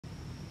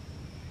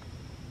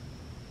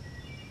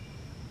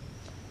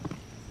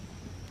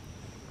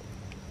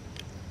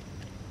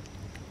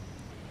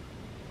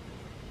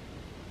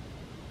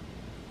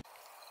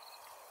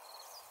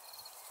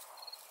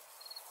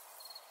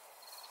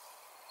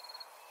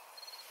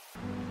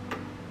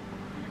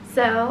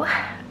So,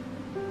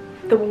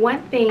 the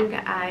one thing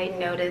I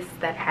noticed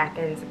that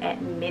happens at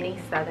many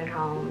Southern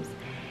homes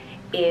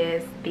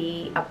is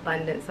the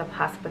abundance of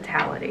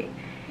hospitality.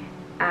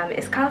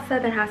 It's called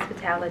Southern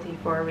hospitality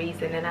for a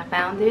reason, and I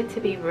found it to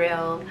be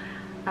real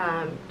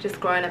just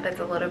growing up as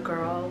a little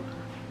girl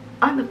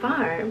on the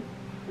farm.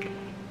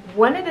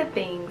 One of the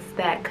things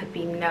that could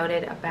be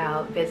noted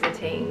about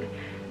visiting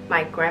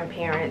my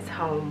grandparents'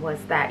 home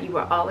was that you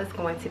were always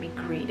going to be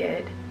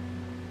greeted,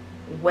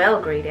 well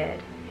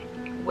greeted,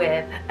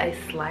 with a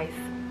slice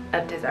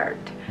of dessert.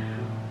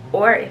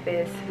 Or if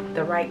it's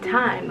the right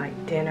time,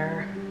 like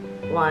dinner,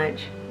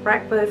 lunch,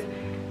 breakfast,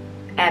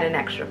 add an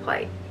extra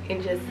plate.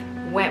 It just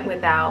went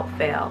without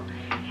fail.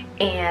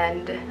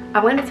 And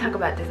I want to talk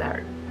about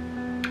dessert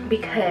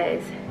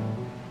because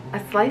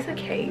a slice of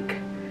cake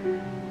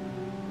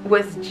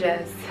was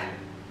just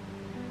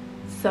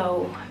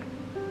so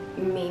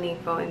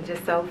meaningful and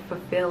just so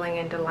fulfilling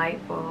and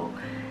delightful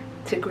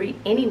to greet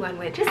anyone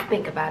with. Just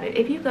think about it.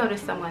 If you go to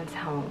someone's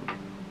home,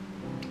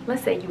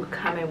 let's say you were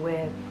coming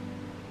with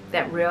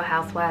that Real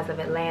Housewives of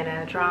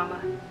Atlanta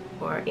drama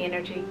or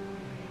energy,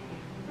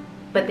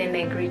 but then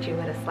they greet you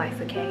with a slice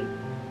of cake.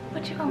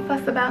 What you gonna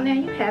fuss about now?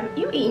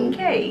 You eating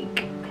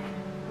cake.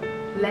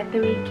 Let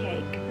them eat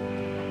cake.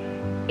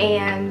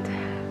 And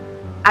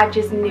I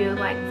just knew,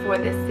 like, for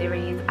this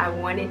series I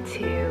wanted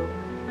to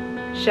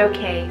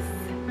showcase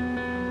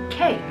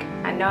cake.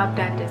 I know I've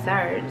done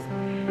desserts,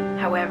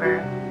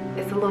 however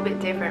it's a little bit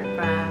different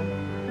from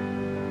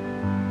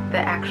the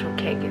actual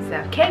cake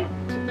itself. Cake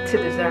to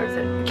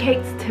desserts,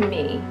 cakes to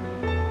me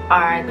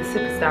are the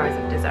superstars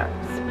of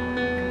desserts.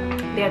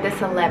 They're the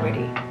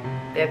celebrity,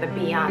 they're the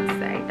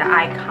Beyonce, the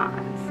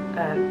icons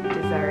of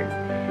desserts.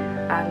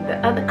 The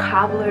other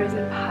cobblers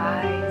and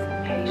pies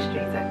and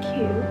pastries are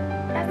cute,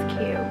 that's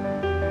cute.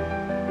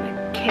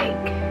 But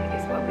cake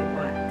is what we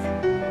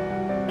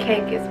want.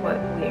 Cake is what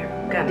we're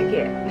gonna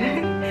get.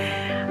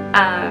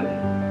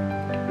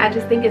 I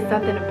just think it's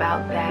something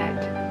about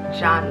that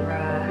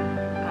genre,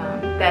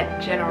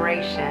 that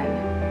generation,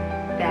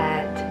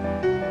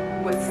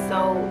 that was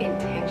so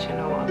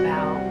intentional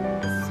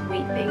about the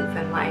sweet things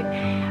in life.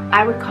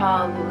 I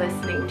recall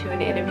listening to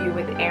an interview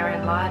with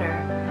Erin Lauder,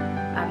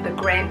 the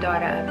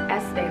granddaughter of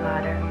Estee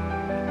Lauder,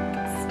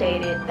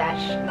 stated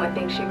that one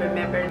thing she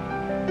remembered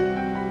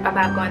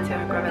about going to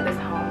her grandmother's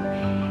home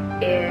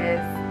is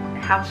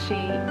how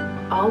she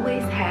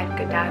always had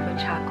Godiva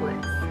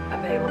chocolates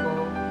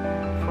available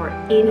for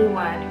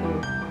anyone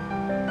who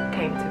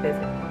came to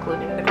visit,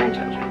 including the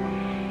grandchildren.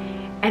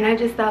 And I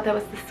just thought that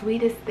was the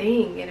sweetest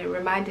thing, and it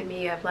reminded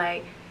me of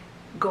like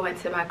going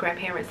to my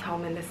grandparents'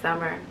 home in the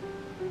summer,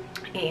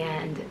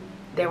 and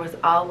there was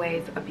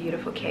always a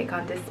beautiful cake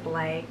on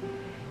display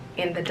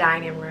in the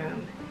dining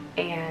room,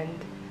 and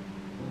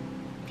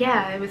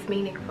yeah, it was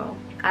meaningful.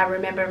 I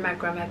remember my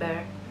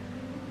grandmother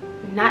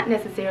not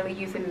necessarily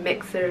using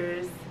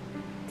mixers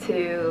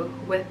to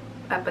whip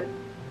up a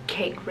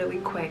cake really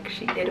quick.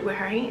 She did it with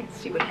her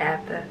hands. She would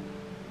have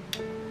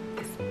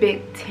this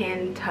big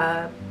tin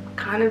tub,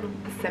 kind of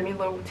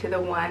similar to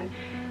the one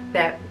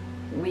that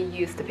we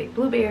used to pick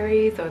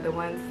blueberries, or the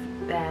ones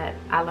that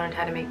I learned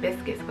how to make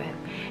biscuits with,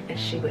 and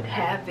she would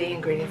have the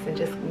ingredients and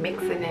just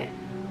mixing it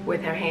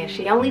with her hands.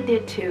 She only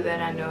did two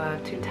that I know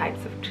of, two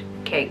types of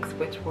cakes,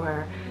 which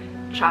were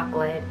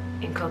chocolate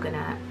and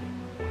coconut.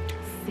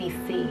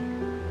 CC.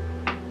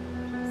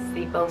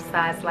 See both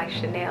sides like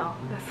Chanel.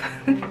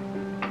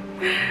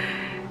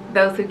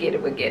 Those who get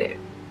it would get it.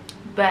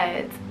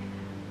 But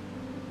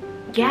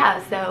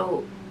yeah,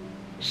 so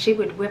she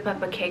would whip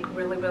up a cake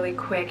really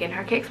quick, and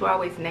her cakes were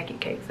always naked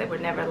cakes. They were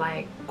never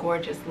like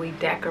gorgeously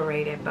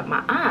decorated. But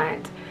my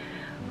aunt,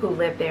 who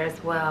lived there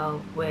as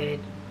well, would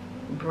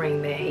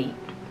bring the heat.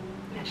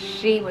 And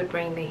she would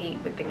bring the heat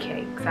with the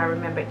cakes. I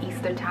remember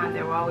Easter time,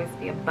 there would always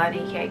be a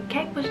bunny cake.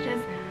 Cake was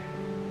just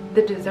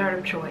the dessert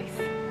of choice,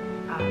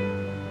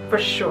 for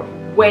sure.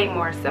 Way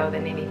more so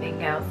than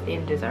anything else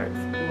in desserts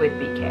would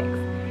be cakes.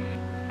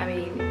 I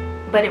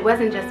mean, but it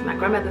wasn't just my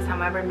grandmother's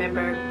home. I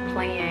remember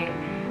playing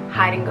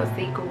hide and go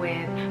seek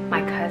with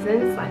my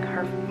cousins, like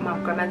my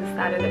grandmother's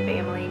side of the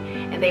family,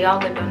 and they all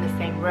lived on the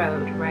same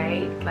road,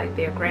 right? Like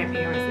their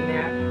grandparents and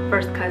their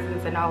first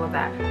cousins and all of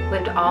that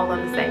lived all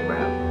on the same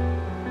road.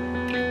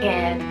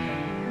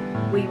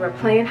 And we were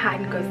playing hide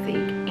and go seek,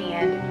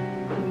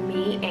 and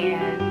me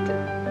and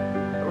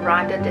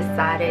Rhonda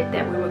decided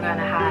that we were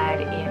gonna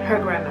hide in her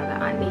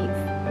grandmother, Aunt Neat's,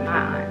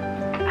 my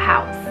aunt's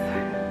house.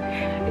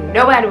 And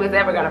nobody was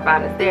ever gonna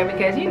find us there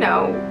because, you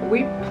know,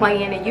 we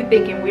playing and you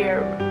thinking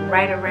we're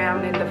right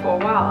around in the four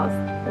walls.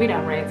 We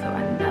done ran to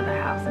another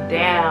house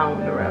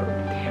down the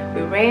road.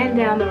 We ran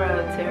down the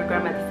road to her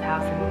grandmother's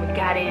house, and when we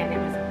got in, it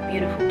was a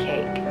beautiful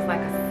cake. It was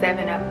like a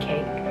 7-Up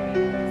cake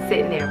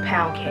sitting there,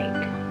 pound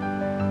cake.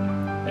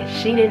 And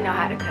she didn't know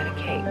how to cut a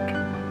cake,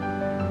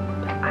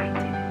 but I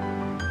did.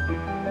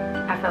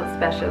 I felt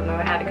special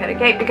knowing how to cut a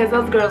cake because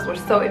those girls were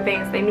so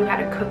advanced. They knew how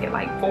to cook at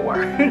like 4.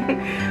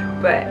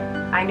 But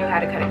I knew how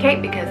to cut a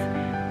cake because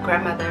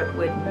grandmother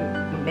would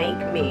make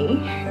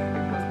me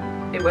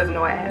It was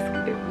no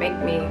ask. It make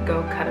me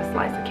go cut a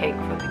slice of cake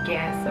for the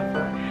guests or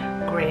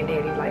for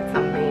granddaddy, like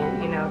some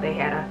man. You know, they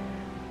had a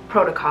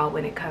protocol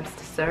when it comes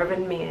to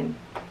serving men.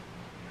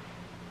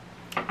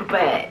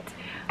 But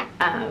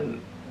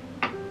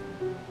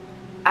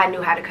I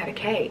knew how to cut a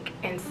cake,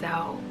 and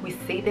so we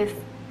see this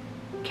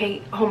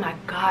cake. Oh my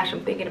gosh,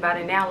 I'm thinking about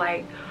it now.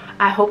 Like,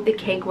 I hope the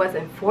cake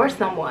wasn't for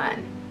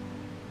someone.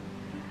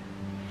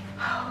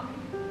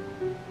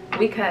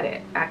 We cut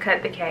it. I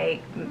cut the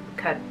cake,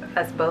 cut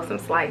us both some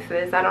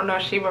slices. I don't know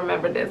if she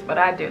remembered this, but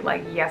I do,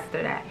 like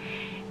yesterday.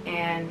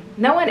 And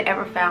no one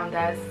ever found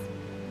us.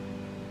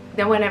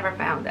 No one ever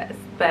found us,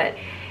 but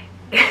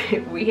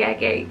we had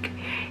cake,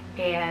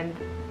 and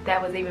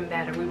that was even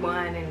better. We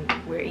won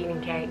and we're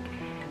eating cake.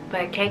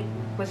 But cake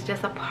was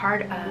just a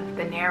part of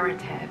the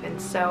narrative. And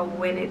so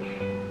when it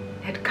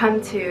had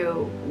come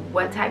to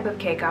what type of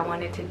cake I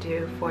wanted to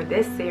do for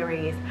this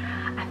series,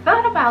 I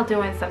thought about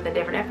doing something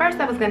different. At first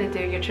I was going to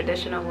do your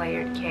traditional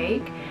layered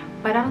cake,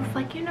 but I was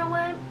like, you know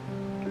what?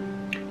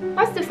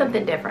 Let's do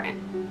something different.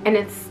 And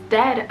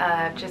instead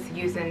of just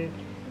using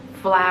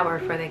flour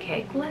for the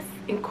cake, let's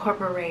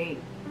incorporate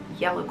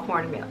yellow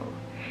cornmeal.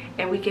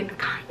 And we can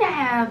kind of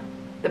have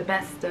the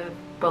best of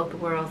both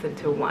worlds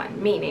into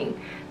one, meaning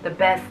the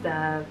best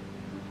of,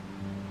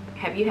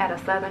 have you had a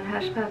Southern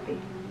hush puppy?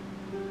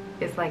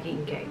 It's like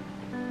eating cake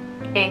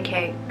and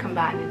cake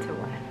combined into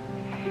one.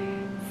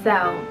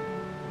 So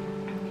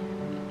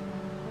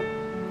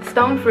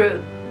stone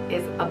fruit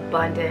is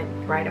abundant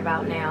right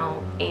about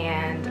now,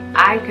 and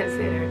I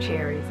consider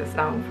cherries a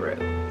stone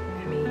fruit.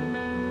 I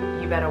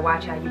mean, you better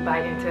watch how you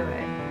bite into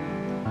it.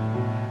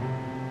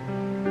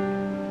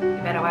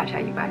 You better watch how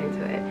you bite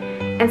into it.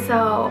 And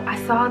so I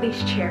saw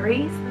these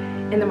cherries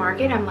in the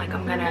market. I'm like,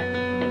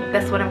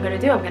 that's what I'm gonna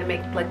do. I'm gonna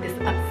make like this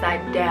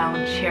upside down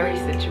cherry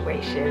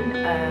situation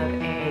of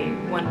a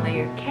one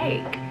layered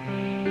cake.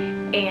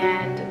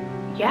 And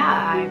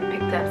yeah, I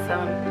picked up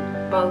some,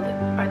 both,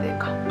 are they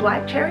called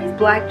black cherries?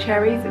 Black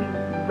cherries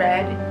and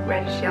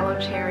reddish yellow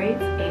cherries,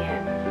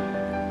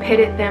 and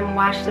pitted them,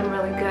 washed them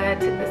really good,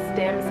 took the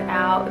stems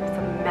out. It was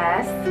a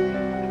mess.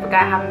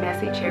 Forgot how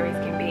messy cherries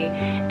can be.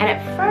 And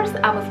at first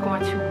I was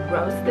going to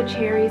roast the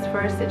cherries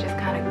first to just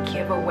kind of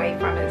give away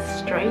from its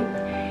strength,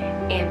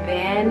 and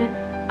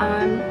then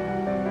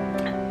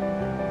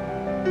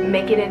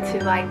make it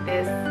into like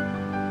this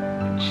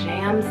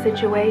jam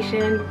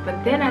situation.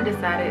 But then I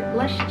decided,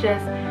 let's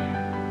just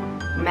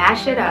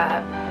mash it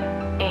up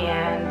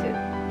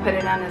and put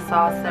it on a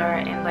saucer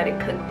and let it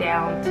cook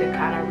down to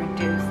kind of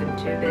reduce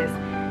into this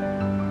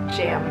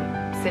jam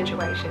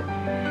situation.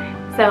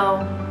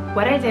 So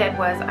what I did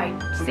was I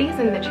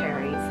seasoned the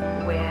cherries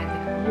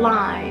with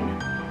lime,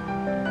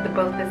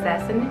 both the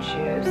zest and the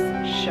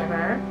juice,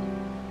 sugar,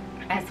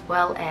 as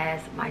well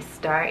as my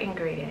star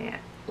ingredient,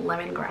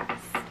 lemongrass.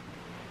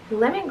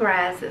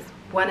 Lemongrass is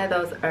one of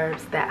those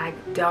herbs that I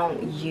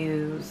don't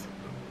use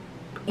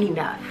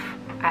enough.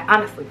 I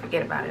honestly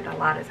forget about it a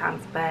lot of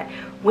times, but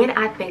when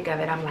I think of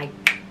it, I'm like,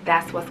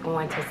 that's what's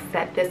going to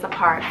set this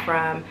apart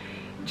from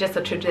just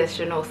a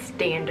traditional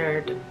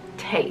standard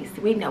taste.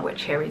 We know what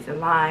cherries and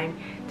lime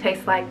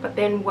taste like, but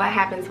then what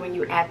happens when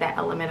you add that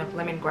element of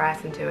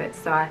lemongrass into it?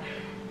 So I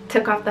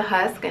took off the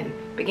husk and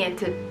began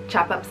to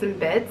chop up some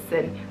bits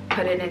and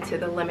put it into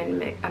the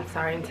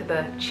into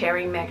the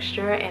cherry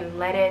mixture and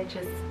let it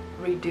just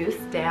reduce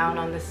down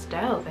on the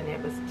stove, and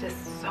it was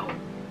just so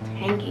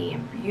tangy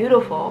and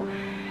beautiful.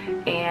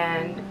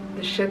 And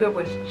the sugar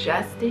was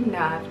just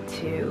enough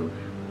to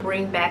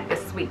bring back the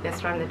sweetness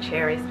from the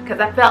cherries, because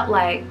I felt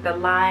like the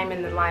lime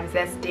and the lime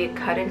zest did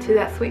cut into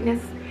that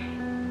sweetness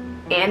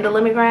and the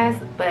lemongrass,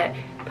 but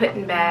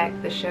putting back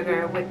the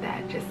sugar with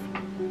that just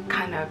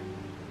kind of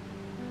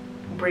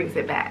brings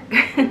it back.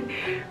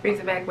 Brings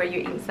it back where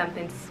you're eating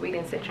something sweet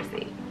and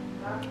citrusy.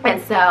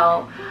 And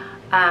so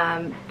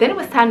then it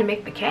was time to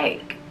make the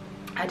cake.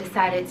 I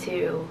decided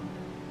to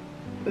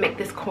make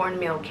this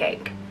cornmeal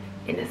cake,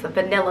 and it's a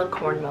vanilla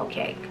cornmeal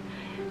cake.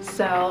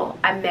 So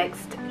I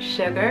mixed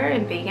sugar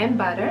and vegan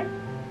butter,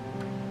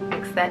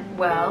 mixed that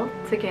well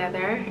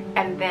together,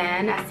 and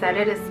then I set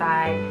it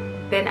aside.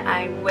 Then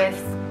I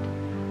whisked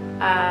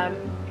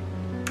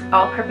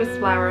all-purpose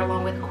flour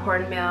along with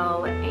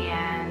cornmeal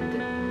and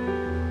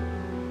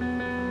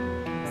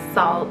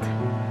salt,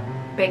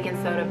 baking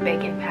soda,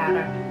 baking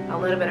powder, a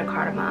little bit of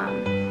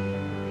cardamom.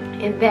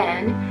 And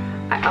then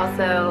I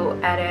also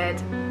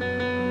added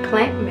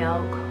plant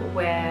milk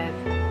with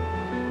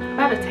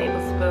about a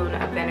tablespoon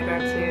of vinegar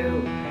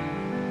to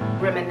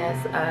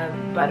reminisce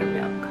of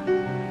buttermilk.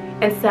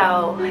 And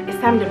so it's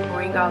time to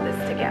bring all this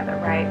together,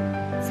 right?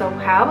 So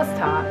how I was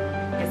taught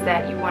is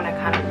that you want to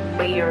kind of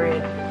layer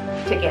it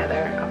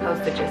together,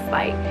 opposed to just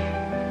like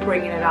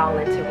bringing it all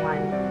into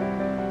one.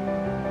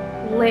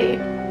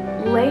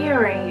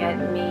 Layering it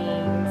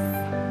means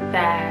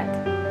that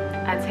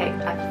I take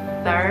a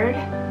third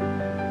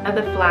of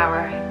the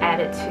flour, add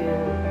it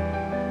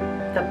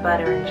to the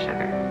butter and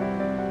sugar,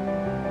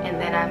 and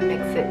then I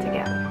mix it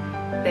together.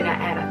 Then I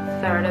add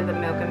a third of the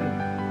milk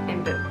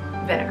and the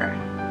vinegar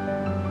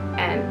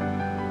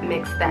and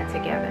mix that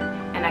together.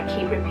 And and I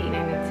keep repeating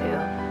until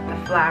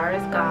the flour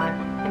is gone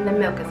and the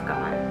milk is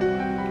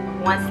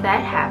gone. Once that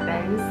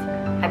happens,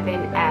 I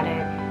then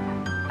added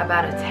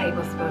about a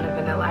tablespoon of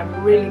vanilla. I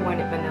really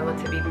wanted vanilla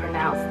to be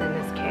pronounced in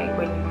this cake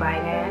when you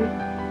bite in.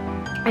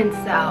 And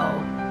so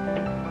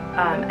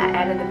I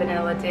added the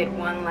vanilla, did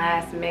one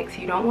last mix.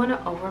 You don't want to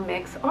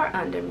overmix or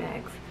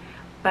undermix.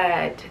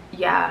 But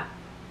yeah,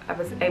 I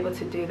was able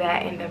to do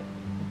that, and the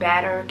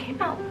batter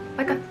came out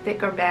like a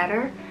thicker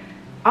batter,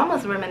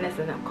 almost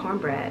reminiscent of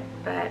cornbread,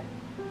 but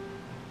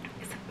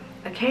it's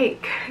a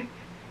cake.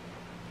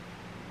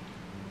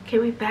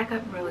 Can we back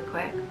up really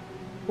quick?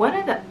 One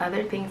of the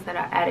other things that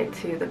I added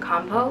to the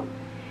compote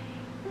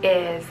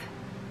is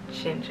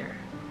ginger.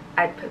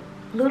 I put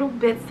little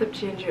bits of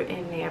ginger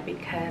in there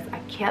because I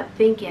kept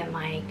thinking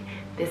like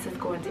this is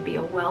going to be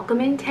a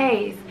welcoming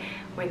taste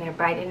when they're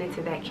biting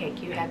into that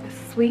cake. You have the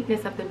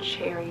sweetness of the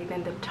cherry,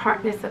 then the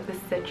tartness of the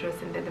citrus,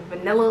 and then the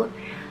vanilla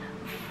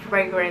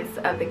fragrance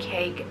of the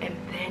cake, and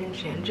then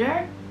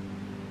ginger.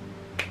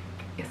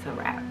 It's a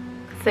wrap.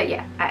 So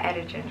yeah, I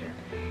added ginger.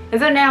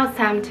 And so now it's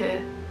time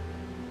to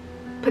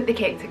put the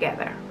cake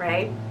together,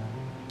 right?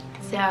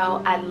 So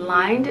I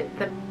lined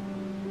the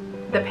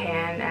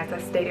pan, as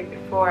I stated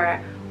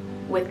before,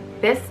 with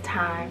this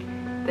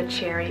time the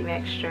cherry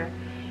mixture.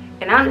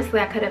 And honestly,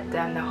 I could have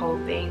done the whole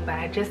thing, but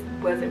I just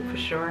wasn't for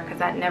sure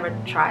because I'd never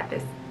tried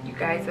this. You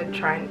guys are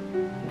trying,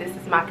 this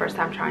is my first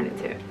time trying it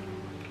too.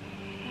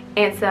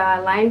 And so I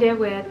lined it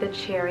with the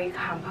cherry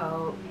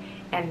compote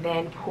and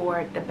then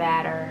poured the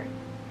batter,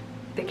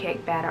 the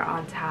cake batter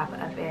on top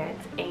of it.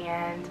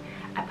 And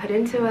I put it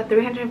into a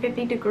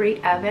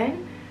 350-degree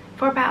oven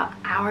for about an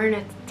hour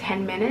and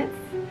 10 minutes.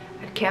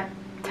 I kept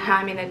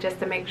timing it just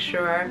to make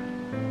sure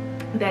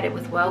that it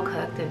was well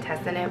cooked and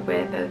testing it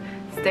with a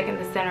stick in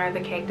the center of the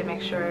cake to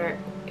make sure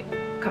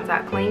it comes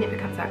out clean. If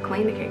it comes out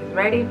clean, the cake is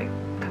ready. If it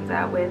comes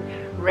out with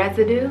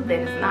residue,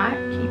 then it's not.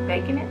 Keep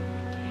baking it.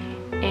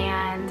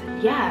 And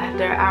yeah,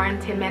 after an hour and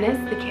 10 minutes,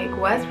 the cake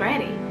was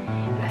ready.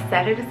 And I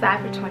set it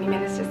aside for 20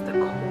 minutes just to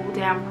cool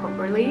down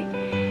properly.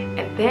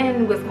 And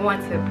then was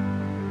going to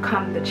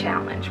come the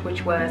challenge,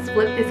 which was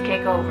flip this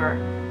cake over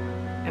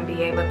and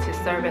be able to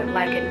serve it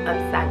like an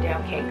upside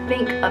down cake.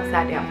 Think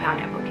upside down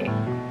pineapple cake.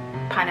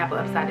 Pineapple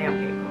upside down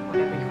cake, or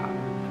whatever you call it.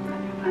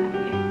 Upside down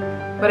pineapple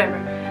cake. Whatever.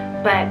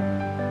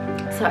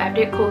 But so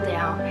after it cooled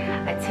down,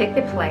 I took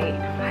the plate,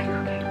 I'm like,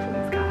 okay,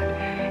 please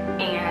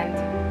God,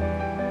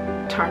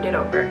 and turned it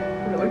over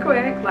really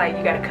quick. Like,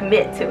 you gotta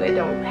commit to it.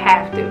 Don't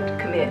have to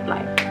commit,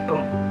 like,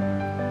 boom.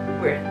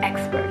 We're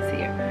experts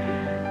here.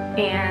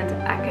 And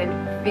I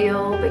could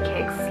feel the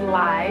cake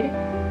slide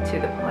to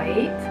the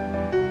plate,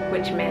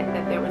 which meant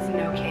that there was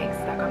no cake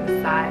stuck on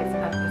the sides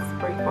of the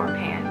springform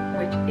pan,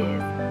 which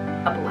is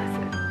a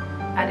blessing.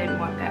 I didn't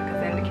want that because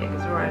then the cake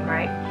is ruined,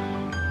 right?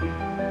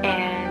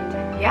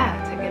 And yeah,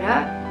 I took it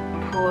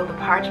up, pulled the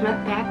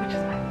parchment back, which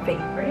is my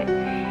favorite,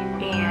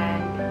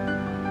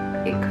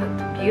 and it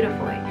cooked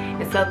beautifully.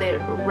 And so the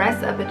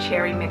rest of the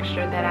cherry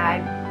mixture that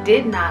I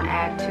did not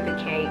add to the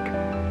cake,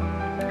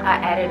 I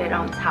added it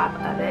on top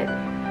of it,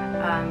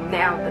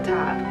 now the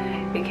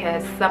top,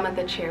 because some of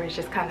the cherries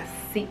just kind of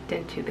seeped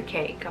into the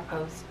cake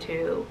opposed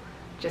to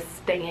just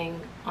staying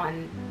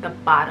on the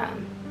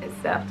bottom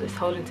itself, just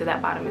holding to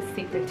that bottom. It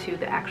seeped into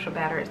the actual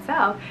batter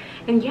itself.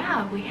 And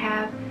yeah, we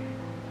have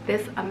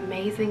this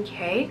amazing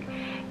cake.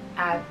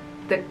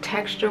 The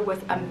texture was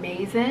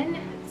amazing,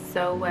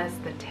 so was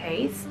the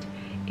taste.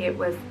 It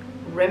was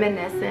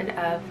reminiscent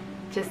of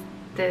just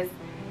this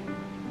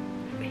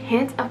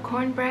hint of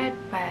cornbread,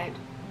 but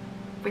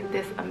with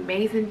this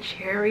amazing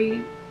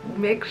cherry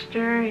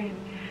mixture and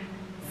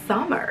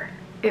summer.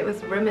 It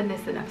was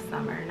reminiscent of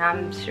summer, and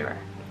I'm sure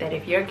that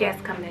if your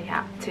guests come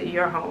to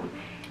your home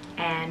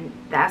and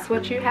that's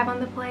what you have on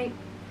the plate,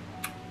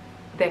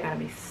 they're gonna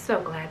be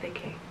so glad they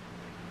came.